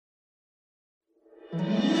For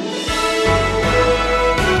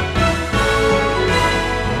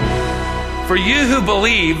you who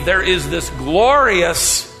believe, there is this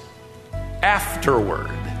glorious afterward.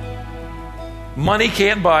 Money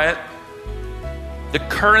can't buy it. The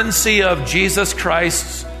currency of Jesus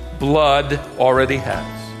Christ's blood already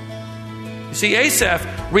has. You see, Asaph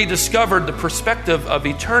rediscovered the perspective of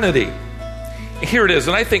eternity. Here it is,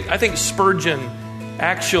 and I think Spurgeon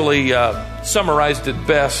actually summarized it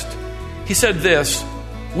best. He said this: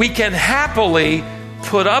 we can happily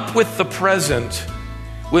put up with the present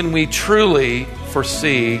when we truly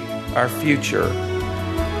foresee our future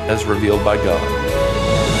as revealed by God.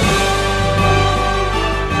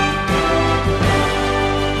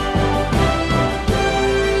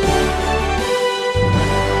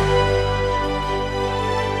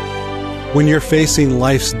 When you're facing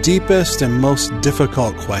life's deepest and most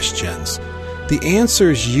difficult questions, the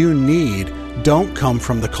answers you need don't come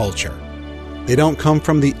from the culture. They don't come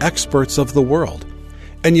from the experts of the world.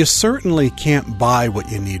 And you certainly can't buy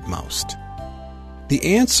what you need most.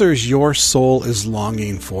 The answers your soul is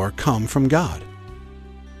longing for come from God.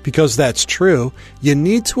 Because that's true, you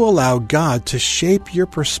need to allow God to shape your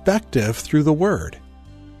perspective through the Word.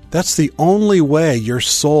 That's the only way your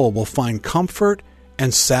soul will find comfort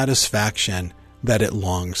and satisfaction that it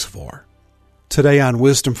longs for. Today on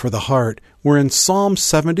Wisdom for the Heart, we're in Psalm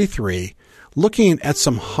 73, looking at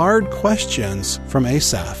some hard questions from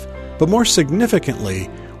Asaph. But more significantly,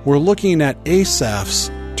 we're looking at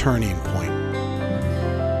Asaph's turning point.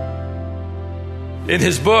 In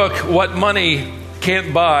his book, What Money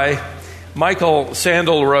Can't Buy, Michael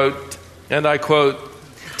Sandel wrote, and I quote,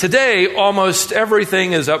 "Today, almost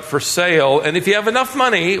everything is up for sale, and if you have enough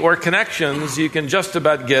money or connections, you can just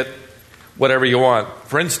about get whatever you want.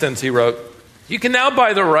 For instance," he wrote, "you can now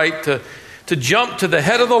buy the right to jump to the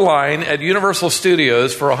head of the line at Universal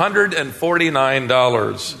Studios for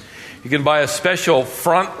 $149. You can buy a special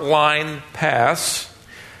Frontline Pass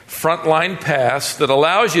that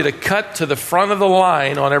allows you to cut to the front of the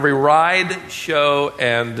line on every ride, show,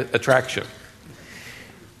 and attraction.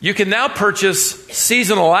 You can now purchase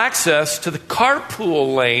seasonal access to the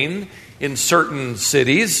carpool lane in certain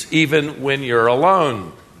cities, even when you're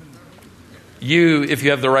alone. If you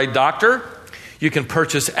have the right doctor, you can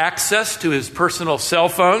purchase access to his personal cell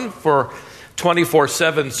phone for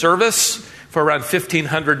 24/7 service for around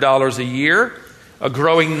 $1,500 a year. A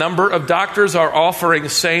growing number of doctors are offering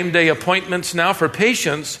same-day appointments now for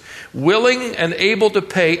patients willing and able to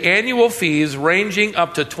pay annual fees ranging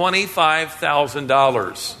up to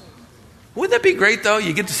 $25,000. Wouldn't that be great, though?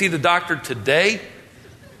 You get to see the doctor today.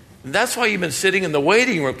 And that's why you've been sitting in the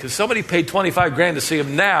waiting room, because somebody paid $25,000 to see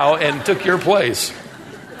him now and took your place.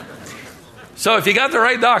 So if you got the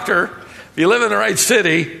right doctor, if you live in the right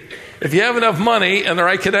city, if you have enough money and the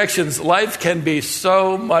right connections, life can be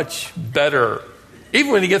so much better.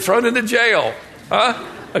 Even when you get thrown into jail, a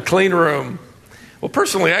clean room. Well,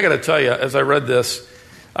 personally, I got to tell you, as I read this,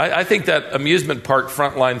 I think that amusement park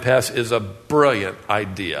Frontline Pass is a brilliant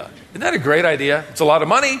idea. Isn't that a great idea? It's a lot of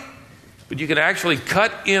money, but you can actually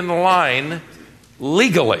cut in line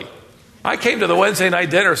legally. I came to the Wednesday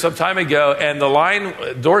night dinner some time ago, and the line,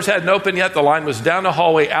 doors hadn't opened yet. The line was down the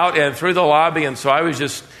hallway, out and through the lobby, and so I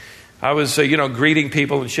was greeting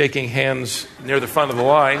people and shaking hands near the front of the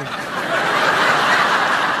line.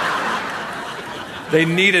 They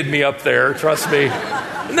needed me up there, trust me.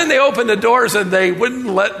 And then they opened the doors and they wouldn't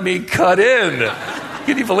let me cut in.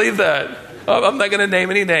 Can you believe that? I'm not going to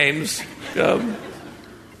name any names.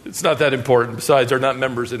 It's not that important. Besides, they're not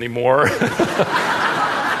members anymore.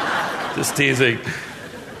 Just teasing.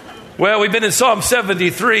 Well, we've been in Psalm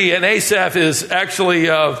 73, and Asaph is actually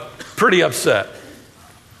pretty upset.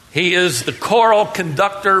 He is the choral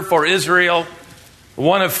conductor for Israel,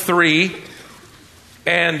 one of three.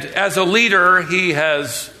 And as a leader, he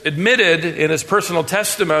has admitted in his personal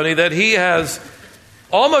testimony that he has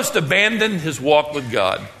almost abandoned his walk with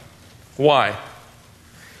God. Why?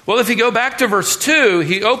 Well, if you go back to verse 2,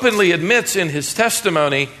 he openly admits in his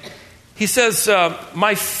testimony, he says,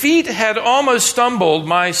 "My feet had almost stumbled,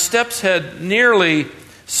 my steps had nearly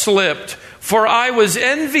slipped, for I was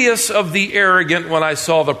envious of the arrogant when I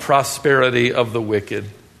saw the prosperity of the wicked."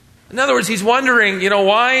 In other words, he's wondering,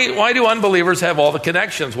 why do unbelievers have all the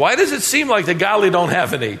connections? Why does it seem like the godly don't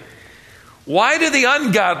have any? Why do the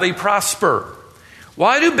ungodly prosper?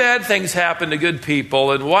 Why do bad things happen to good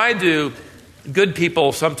people? And why do good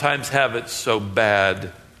people sometimes have it so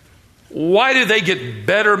bad? Why do they get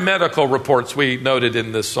better medical reports, we noted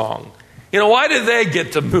in this song? Why do they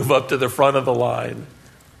get to move up to the front of the line?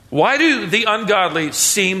 Why do the ungodly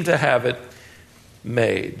seem to have it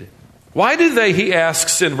made? Why do they, he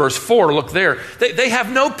asks in verse 4, look there, they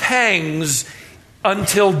have no pangs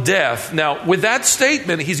until death. Now, with that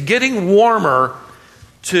statement, he's getting warmer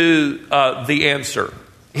to the answer.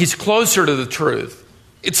 He's closer to the truth.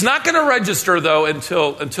 It's not going to register, though,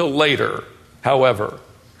 until later, however,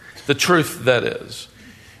 the truth that is.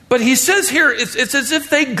 But he says here, it's as if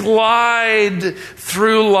they glide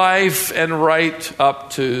through life and right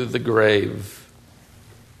up to the grave.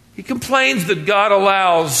 He complains that God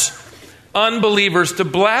allows unbelievers to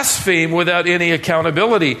blaspheme without any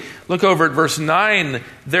accountability. Look over at verse 9.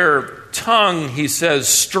 Their tongue, he says,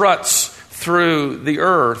 struts through the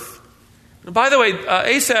earth. And by the way,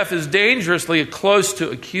 Asaph is dangerously close to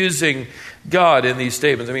accusing God in these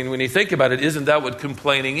statements. I mean, when you think about it, isn't that what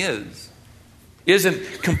complaining is?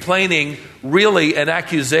 Isn't complaining really an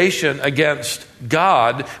accusation against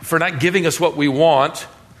God for not giving us what we want,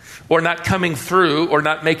 or not coming through, or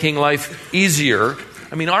not making life easier?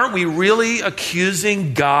 I mean, aren't we really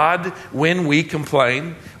accusing God when we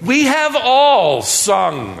complain? We have all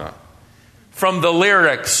sung from the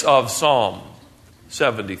lyrics of Psalm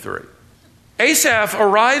 73. Asaph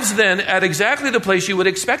arrives then at exactly the place you would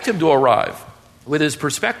expect him to arrive with his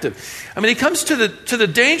perspective. I mean, he comes to the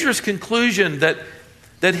dangerous conclusion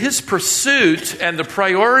that his pursuit and the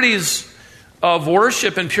priorities of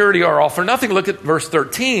worship and purity are all for nothing. Look at verse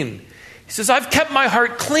 13. He says, I've kept my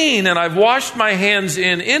heart clean and I've washed my hands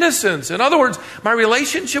in innocence. In other words, my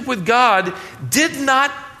relationship with God did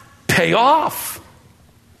not pay off.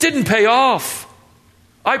 Didn't pay off.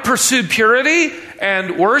 I pursued purity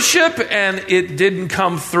and worship, and it didn't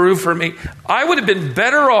come through for me. I would have been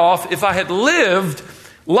better off if I had lived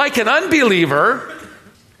like an unbeliever,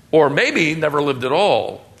 or maybe never lived at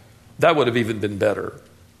all. That would have even been better.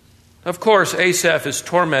 Of course, Asaph is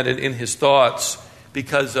tormented in his thoughts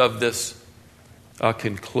because of this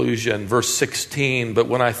conclusion. Verse 16, but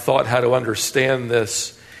when I thought how to understand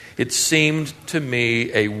this, it seemed to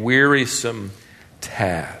me a wearisome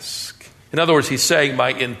task. In other words, he's saying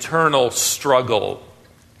my internal struggle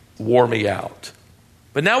wore me out.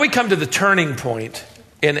 But now we come to the turning point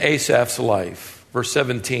in Asaph's life. Verse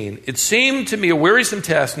 17, it seemed to me a wearisome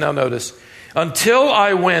task, now notice, until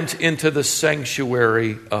I went into the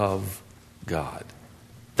sanctuary of God.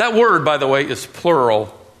 That word, by the way, is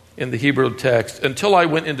plural in the Hebrew text. Until I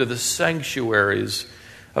went into the sanctuaries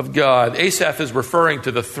of God. Asaph is referring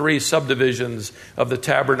to the three subdivisions of the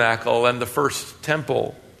tabernacle and the first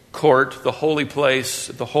temple court, the holy place,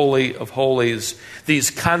 the Holy of Holies.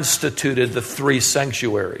 These constituted the three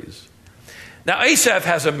sanctuaries. Now, Asaph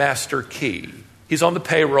has a master key. He's on the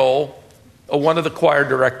payroll of one of the choir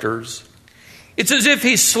directors. It's as if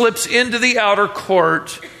he slips into the outer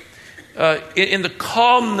court in the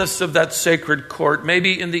calmness of that sacred court,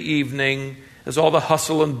 maybe in the evening, as all the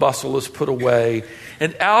hustle and bustle is put away.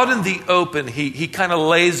 And out in the open, he kind of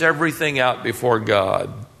lays everything out before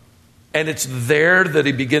God. And it's there that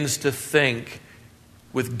he begins to think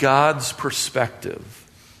with God's perspective,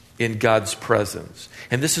 in God's presence.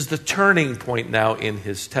 And this is the turning point now in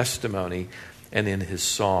his testimony and in his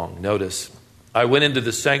song. Notice, I went into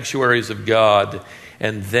the sanctuaries of God,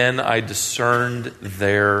 and then I discerned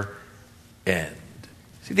their end.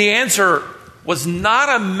 See, the answer was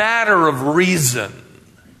not a matter of reason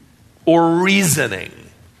or reasoning.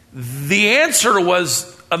 The answer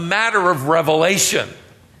was a matter of revelation.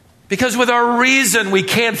 Because with our reason, we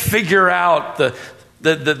can't figure out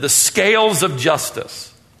the scales of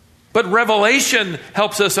justice. But revelation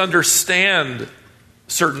helps us understand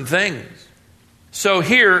certain things. So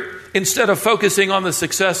here, instead of focusing on the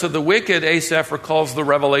success of the wicked, Asaph recalls the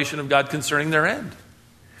revelation of God concerning their end.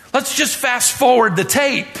 Let's just fast forward the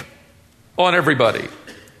tape on everybody.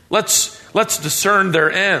 Let's discern their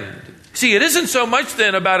end. See, it isn't so much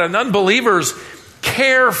then about an unbeliever's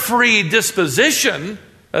carefree disposition,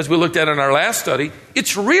 as we looked at in our last study.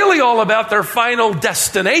 It's really all about their final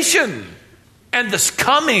destination and this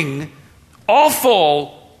coming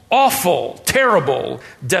awful, terrible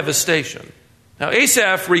devastation. Now,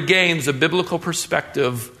 Asaph regains a biblical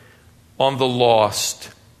perspective on the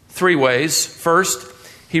lost. Three ways. First,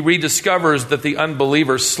 he rediscovers that the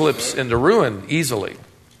unbeliever slips into ruin easily.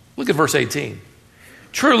 Look at verse 18.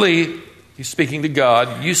 Truly, he's speaking to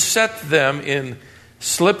God, you set them in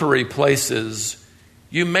slippery places.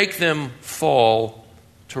 You make them fall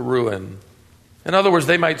to ruin. In other words,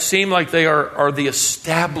 they might seem like they are the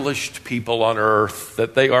established people on earth,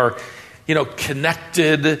 that they are,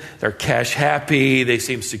 connected, they're cash happy, they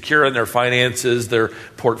seem secure in their finances, their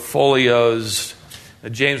portfolios.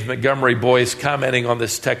 James Montgomery Boyce, commenting on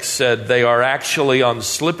this text, said, they are actually on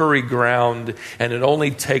slippery ground, and it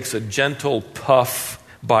only takes a gentle puff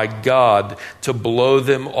by God to blow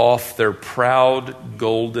them off their proud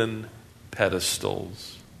golden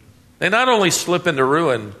pedestals. They not only slip into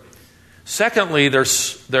ruin, secondly, they're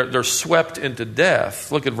swept into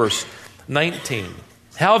death. Look at verse 19.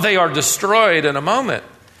 How they are destroyed in a moment,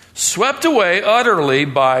 swept away utterly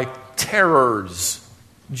by terrors.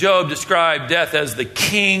 Job described death as the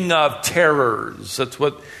king of terrors. That's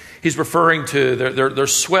what he's referring to. They're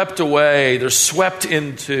swept away. They're swept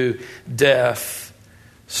into death.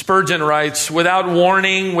 Spurgeon writes, without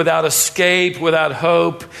warning, without escape, without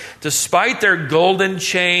hope, despite their golden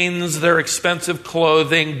chains, their expensive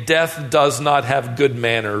clothing, death does not have good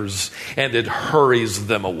manners, and it hurries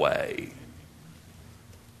them away.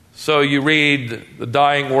 So you read the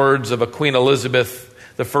dying words of a Queen Elizabeth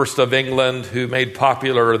I of England, who made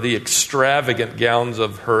popular the extravagant gowns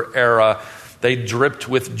of her era. They dripped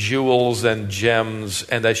with jewels and gems,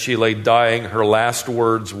 and as she lay dying, her last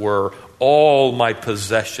words were, all my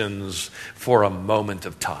possessions for a moment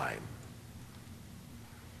of time.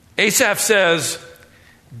 Asaph says,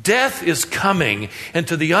 death is coming, and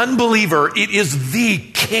to the unbeliever, it is the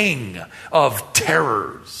king of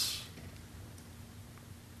terrors.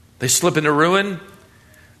 They slip into ruin.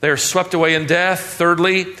 They are swept away in death.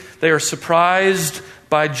 Thirdly, they are surprised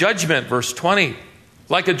by judgment. Verse 20.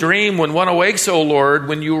 Like a dream, when one awakes, O Lord,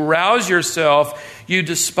 when you rouse yourself, you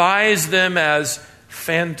despise them as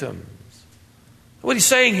phantoms. What he's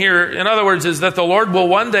saying here, in other words, is that the Lord will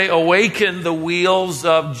one day awaken the wheels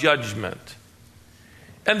of judgment.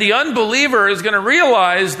 And the unbeliever is going to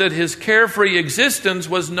realize that his carefree existence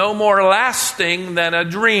was no more lasting than a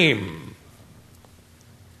dream.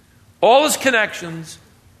 All his connections,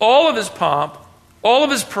 all of his pomp, all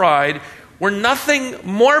of his pride were nothing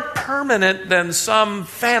more permanent than some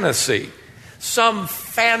fantasy, some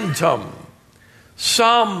phantom,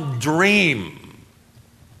 some dream.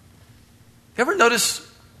 You ever notice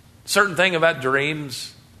a certain thing about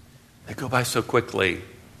dreams? They go by so quickly.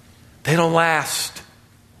 They don't last.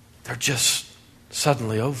 They're just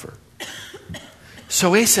suddenly over.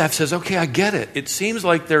 So Asaph says, okay, I get it. It seems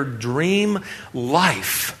like their dream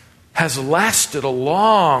life has lasted a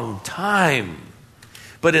long time.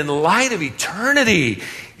 But in light of eternity,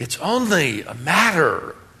 it's only a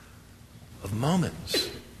matter of moments.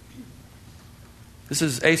 This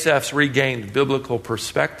is Asaph's regained biblical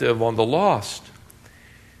perspective on the lost.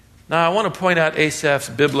 Now, I want to point out Asaph's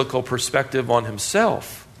biblical perspective on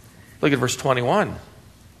himself. Look at verse 21.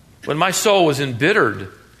 When my soul was embittered,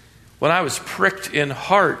 when I was pricked in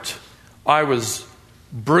heart, I was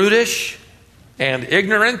brutish and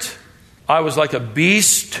ignorant. I was like a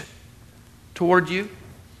beast toward you.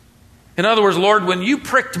 In other words, Lord, when you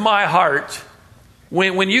pricked my heart,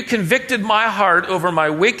 when you convicted my heart over my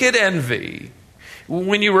wicked envy,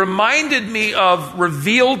 when you reminded me of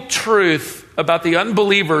revealed truth about the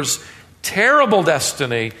unbeliever's terrible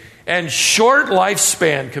destiny and short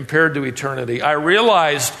lifespan compared to eternity, I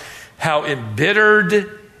realized how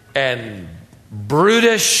embittered and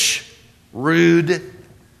brutish, rude,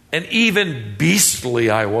 and even beastly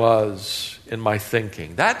I was in my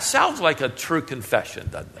thinking. That sounds like a true confession,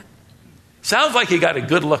 doesn't it? Sounds like he got a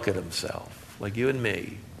good look at himself, like you and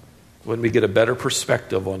me, when we get a better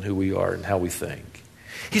perspective on who we are and how we think.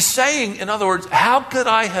 He's saying, in other words, how could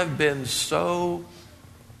I have been so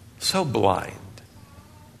blind?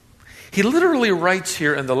 He literally writes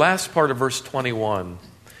here in the last part of verse 21,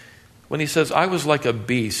 when he says, I was like a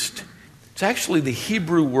beast. It's actually the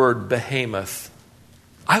Hebrew word behemoth.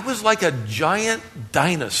 I was like a giant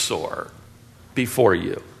dinosaur before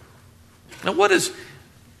you. Now what is,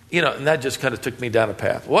 and that just kind of took me down a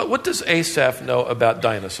path. What does Asaph know about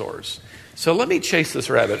dinosaurs? So let me chase this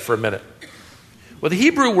rabbit for a minute. Well, the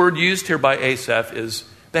Hebrew word used here by Asaph is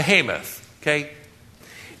behemoth, okay?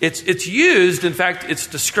 It's used, in fact, it's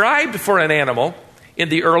described for an animal in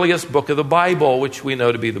the earliest book of the Bible, which we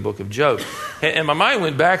know to be the book of Job. And my mind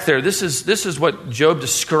went back there. This is what Job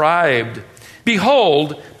described.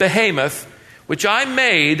 Behold, behemoth, which I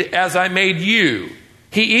made as I made you.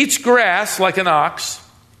 He eats grass like an ox.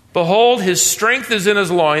 Behold, his strength is in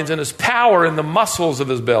his loins and his power in the muscles of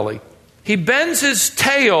his belly. He bends his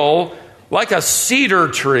tail like a cedar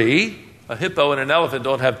tree. A hippo and an elephant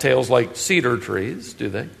don't have tails like cedar trees, do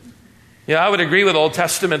they? I would agree with Old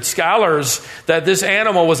Testament scholars that this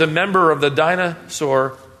animal was a member of the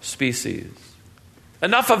dinosaur species.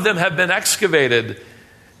 Enough of them have been excavated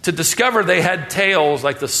to discover they had tails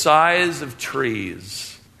like the size of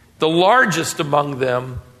trees. The largest among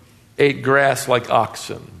them ate grass like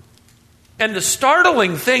oxen. And the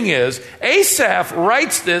startling thing is, Asaph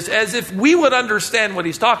writes this as if we would understand what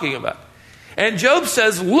he's talking about. And Job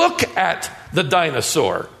says, look at the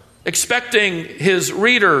dinosaur. expecting his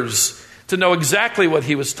readers to know exactly what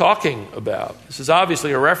he was talking about. This is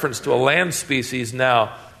obviously a reference to a land species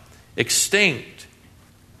now extinct.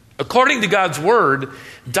 According to God's word,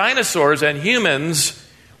 dinosaurs and humans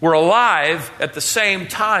were alive at the same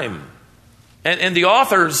time. And the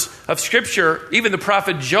authors of Scripture, even the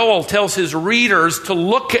prophet Joel, tells his readers to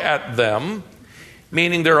look at them,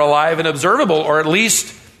 meaning they're alive and observable, or at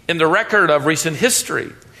least in the record of recent history.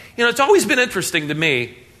 You know, it's always been interesting to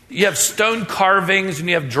me. You have stone carvings and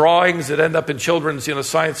you have drawings that end up in children's,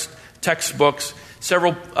 science textbooks.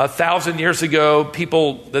 Several thousand years ago,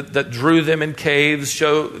 people that drew them in caves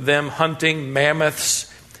show them hunting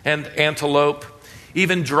mammoths and antelope.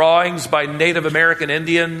 Even drawings by Native American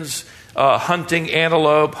Indians hunting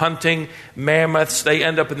antelope, hunting mammoths. They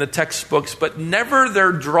end up in the textbooks, but never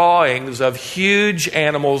their drawings of huge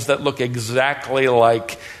animals that look exactly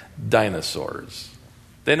like dinosaurs.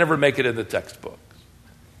 They never make it in the textbooks.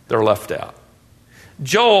 They're left out.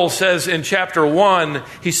 Joel says in chapter 1,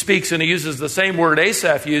 he speaks and he uses the same word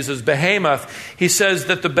Asaph uses, behemoth. He says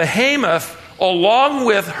that the behemoth, along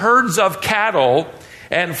with herds of cattle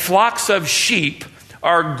and flocks of sheep,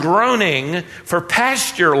 are groaning for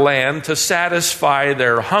pasture land to satisfy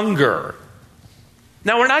their hunger.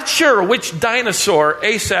 Now, we're not sure which dinosaur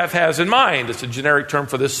Asaph has in mind. It's a generic term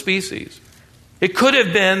for this species. It could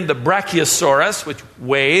have been the Brachiosaurus, which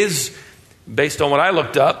weighs, based on what I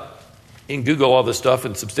looked up, you can Google all this stuff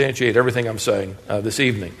and substantiate everything I'm saying this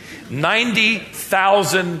evening,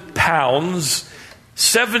 90,000 pounds,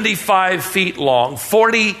 75 feet long,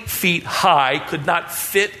 40 feet high, could not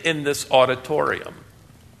fit in this auditorium.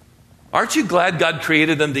 Aren't you glad God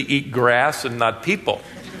created them to eat grass and not people?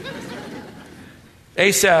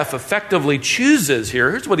 Asaph effectively chooses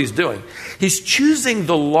here. Here's what he's doing. He's choosing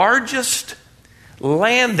the largest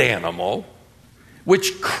land animal,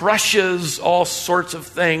 which crushes all sorts of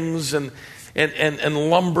things and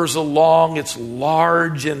lumbers along. It's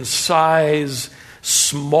large in size,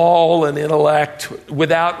 small in intellect,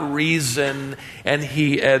 without reason. And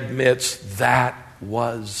he admits, that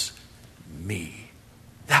was me.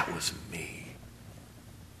 That was me.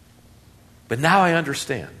 But now I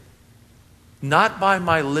understand. Not by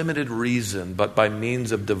my limited reason, but by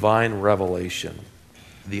means of divine revelation.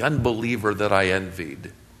 The unbeliever that I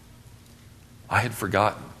envied, I had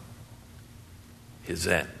forgotten his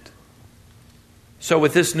end. So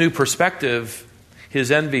with this new perspective,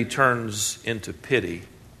 his envy turns into pity.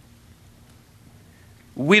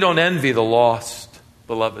 We don't envy the lost,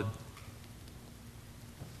 beloved.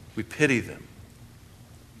 We pity them.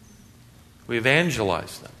 We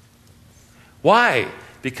evangelize them. Why?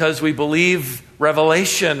 Because we believe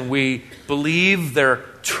revelation. We believe their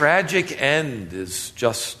tragic end is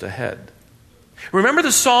just ahead. Remember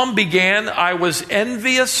the psalm began, I was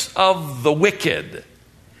envious of the wicked.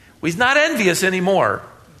 Well, he's not envious anymore.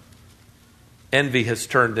 Envy has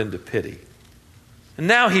turned into pity. And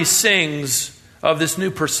now he sings of this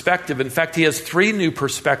new perspective. In fact, he has 3 new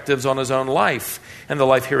perspectives on his own life and the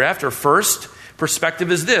life hereafter. First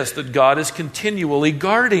perspective is this, that God is continually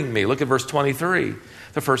guarding me. Look at verse 23,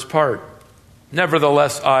 the first part.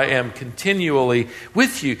 Nevertheless, I am continually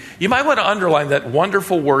with you. You might want to underline that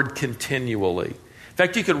wonderful word continually. In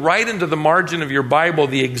fact, you could write into the margin of your Bible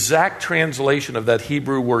the exact translation of that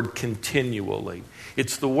Hebrew word continually.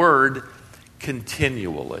 It's the word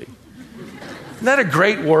continually. Isn't that a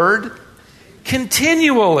great word?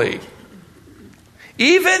 Continually.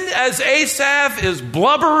 Even as Asaph is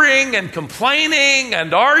blubbering and complaining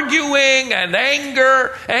and arguing and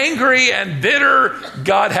angry and bitter,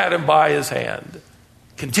 God had him by his hand.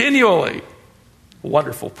 Continually.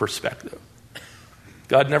 Wonderful perspective.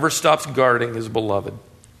 God never stops guarding his beloved.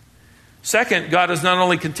 Second, God is not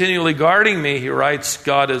only continually guarding me, he writes,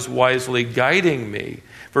 God is wisely guiding me.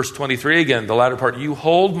 Verse 23 again, the latter part, you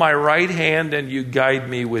hold my right hand and you guide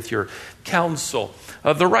me with your counsel.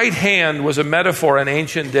 The right hand was a metaphor in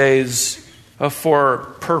ancient days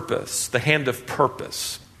for purpose, the hand of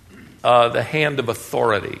purpose, the hand of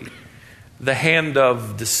authority, the hand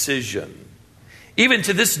of decision. Even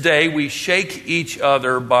to this day, we shake each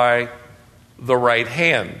other by the right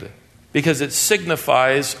hand because it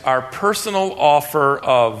signifies our personal offer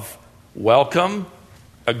of welcome,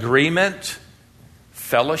 agreement,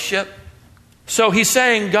 fellowship. So he's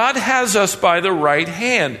saying God has us by the right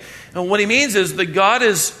hand. And what he means is that God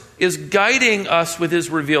is guiding us with his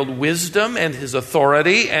revealed wisdom and his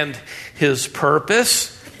authority and his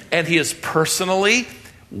purpose. And he is personally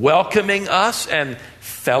welcoming us and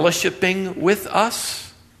fellowshipping with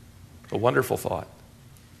us. A wonderful thought.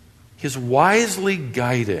 He's wisely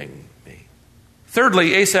guiding me.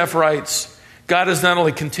 Thirdly, Asaph writes, God is not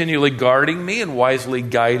only continually guarding me and wisely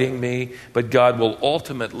guiding me, but God will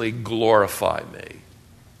ultimately glorify me.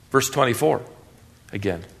 Verse 24,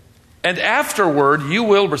 again. And afterward you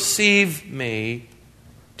will receive me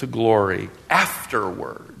to glory.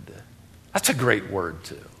 Afterward. That's a great word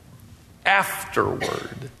too.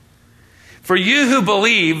 Afterward. For you who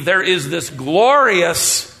believe, there is this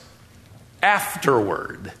glorious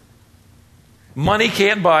afterward. Money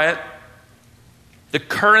can't buy it. The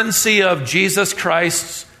currency of Jesus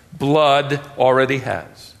Christ's blood already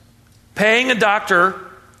has. Paying a doctor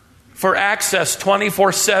for access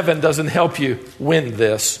 24/7 doesn't help you win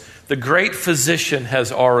this. The great physician has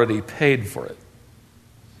already paid for it.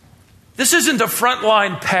 This isn't a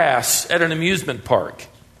frontline pass at an amusement park.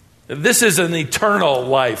 This is an eternal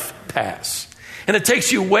life pass. And it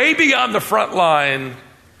takes you way beyond the front of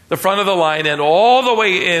the line, and all the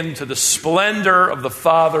way into the splendor of the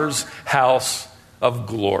Father's house of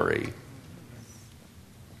glory.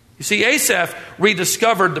 You see, Asaph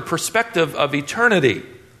rediscovered the perspective of eternity.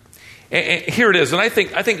 And here it is, and I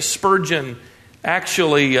think Spurgeon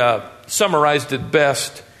actually summarized it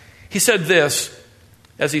best. He said this,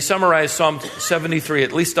 as he summarized Psalm 73,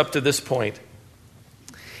 at least up to this point.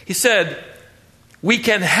 He said, we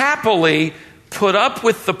can happily put up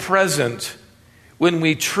with the present when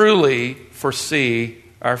we truly foresee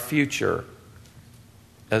our future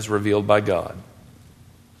as revealed by God.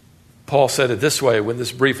 Paul said it this way, when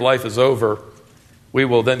this brief life is over, we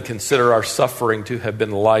will then consider our suffering to have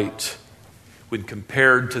been light when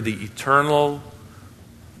compared to the eternal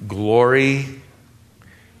glory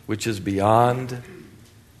which is beyond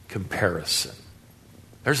comparison.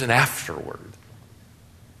 There's an afterward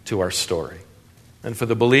to our story. And for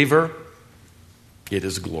the believer, it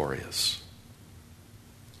is glorious.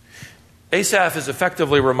 Asaph is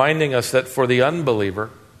effectively reminding us that for the unbeliever,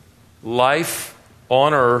 life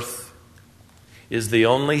on earth is the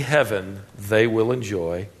only heaven they will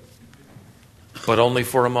enjoy, but only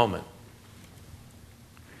for a moment.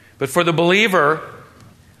 But for the believer,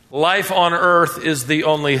 life on earth is the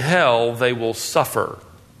only hell they will suffer,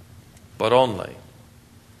 but only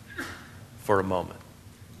for a moment.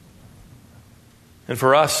 And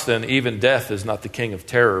for us, then, even death is not the king of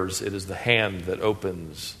terrors. It is the hand that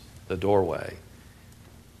opens the doorway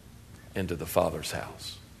into the Father's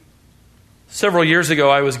house. Several years ago,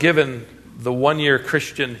 I was given the one-year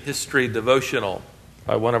Christian history devotional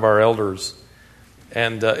by one of our elders,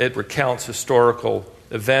 and it recounts historical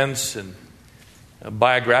events and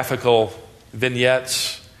biographical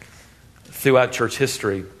vignettes throughout church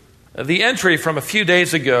history. The entry from a few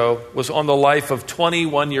days ago was on the life of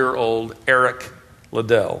 21-year-old Eric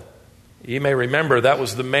Liddell. You may remember that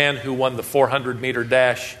was the man who won the 400-meter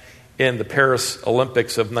dash in the Paris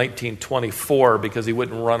Olympics of 1924 because he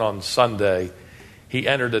wouldn't run on Sunday. He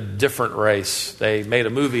entered a different race. They made a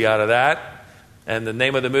movie out of that, and the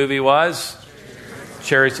name of the movie was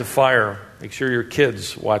Chariots of Fire. Make sure your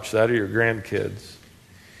kids watch that, or your grandkids.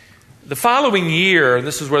 The following year, and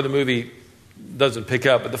this is where the movie doesn't pick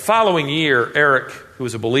up, but the following year, Eric, who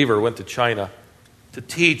was a believer, went to China to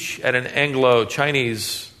teach at an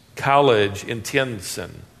Anglo-Chinese college in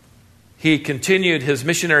Tientsin. He continued his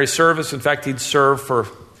missionary service. In fact, he'd served for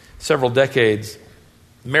several decades.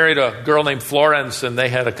 Married a girl named Florence, and they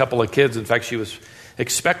had a couple of kids. In fact, she was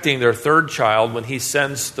expecting their third child when he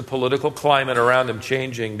sensed the political climate around him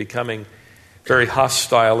changing, becoming very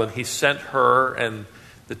hostile, and he sent her and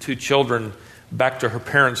the two children back to her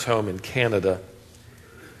parents' home in Canada.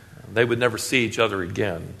 They would never see each other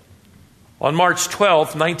again. On March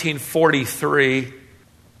 12th, 1943, of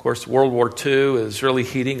course, World War II is really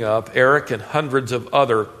heating up. Eric and hundreds of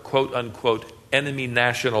other quote-unquote enemy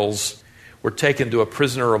nationals were taken to a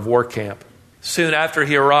prisoner of war camp. Soon after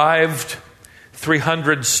he arrived,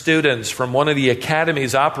 300 students from one of the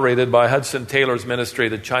academies operated by Hudson Taylor's ministry,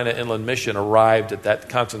 the China Inland Mission, arrived at that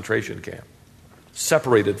concentration camp,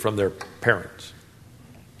 separated from their parents.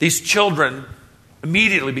 These children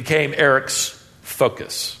immediately became Eric's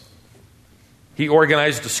focus. He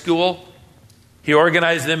organized a school. He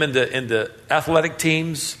organized them into athletic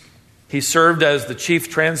teams. He served as the chief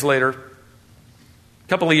translator. A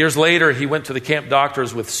couple of years later, he went to the camp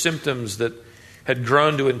doctors with symptoms that had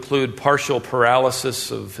grown to include partial paralysis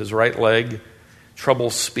of his right leg, trouble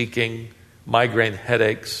speaking, migraine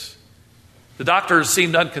headaches. The doctors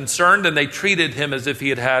seemed unconcerned, and they treated him as if he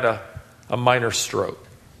had had a minor stroke.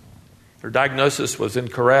 Their diagnosis was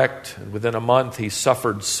incorrect, and within a month he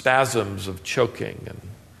suffered spasms of choking and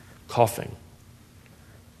coughing.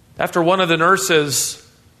 After one of the nurses,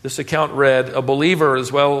 this account read, a believer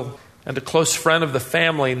as well and a close friend of the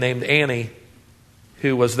family named Annie,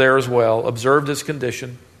 who was there as well, observed his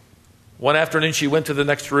condition, One afternoon, she went to the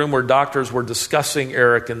next room where doctors were discussing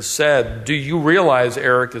Eric and said, "Do you realize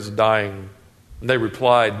Eric is dying?" And they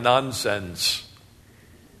replied, "Nonsense."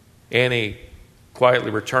 Annie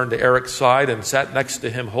quietly returned to Eric's side and sat next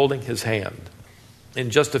to him, holding his hand.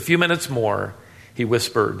 In just a few minutes more, he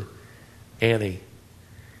whispered, "Annie,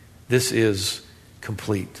 this is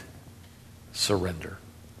complete surrender."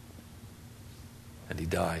 And he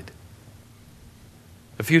died.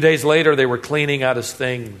 A few days later, they were cleaning out his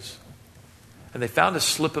things, and they found a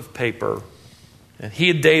slip of paper, and he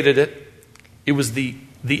had dated it. It was the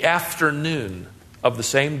afternoon of the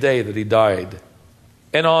same day that he died.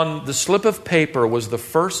 And on the slip of paper was the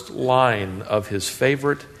first line of his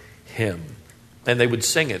favorite hymn, and they would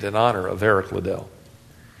sing it in honor of Eric Liddell.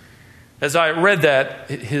 As I read that,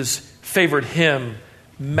 his favorite hymn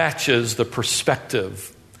matches the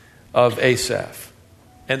perspective of Asaph.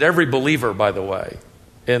 And every believer, by the way,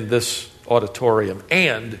 in this auditorium,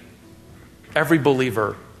 and every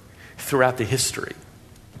believer throughout the history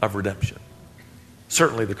of redemption.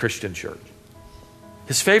 Certainly the Christian church.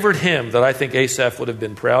 His favorite hymn that I think Asaph would have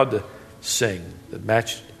been proud to sing, that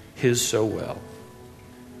matched his so well,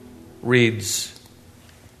 reads,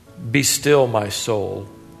 "Be still, my soul.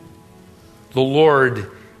 The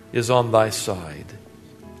Lord is on thy side.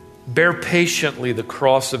 Bear patiently the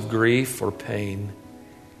cross of grief or pain.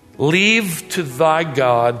 Leave to thy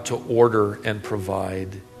God to order and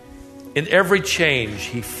provide. In every change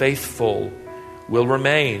he faithful will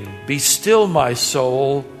remain. Be still, my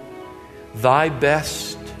soul. Thy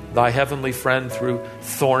best, thy heavenly friend through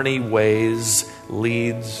thorny ways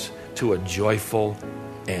leads to a joyful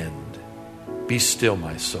end. Be still,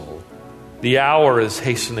 my soul. The hour is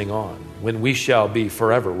hastening on when we shall be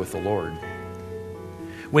forever with the Lord.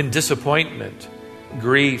 When disappointment,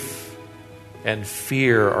 grief, and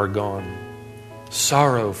fear are gone,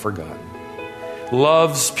 sorrow forgotten,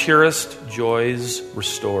 love's purest joys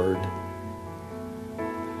restored.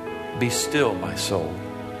 Be still, my soul.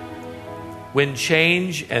 When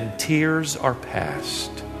change and tears are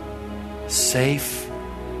past, safe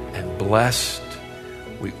and blessed,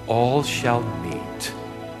 we all shall meet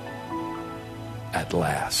at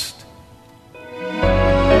last.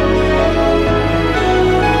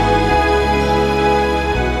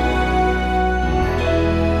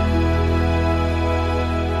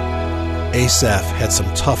 Asaph had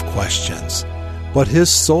some tough questions, but his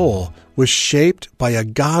soul was shaped by a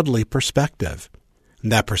godly perspective.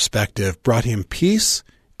 And that perspective brought him peace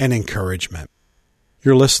and encouragement.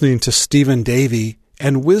 You're listening to Stephen Davey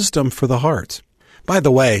and Wisdom for the Heart. By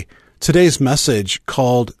the way, today's message,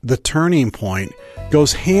 called The Turning Point,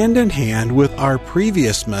 goes hand in hand with our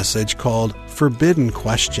previous message called Forbidden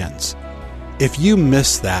Questions. If you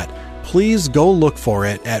missed that, please go look for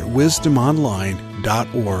it at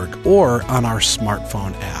wisdomonline.org or on our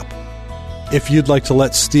smartphone app. If you'd like to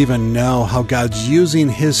let Stephen know how God's using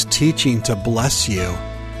his teaching to bless you,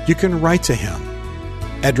 you can write to him.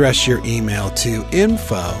 Address your email to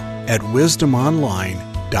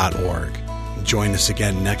info@wisdomonline.org. Join us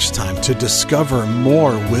again next time to discover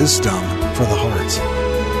more wisdom for the heart.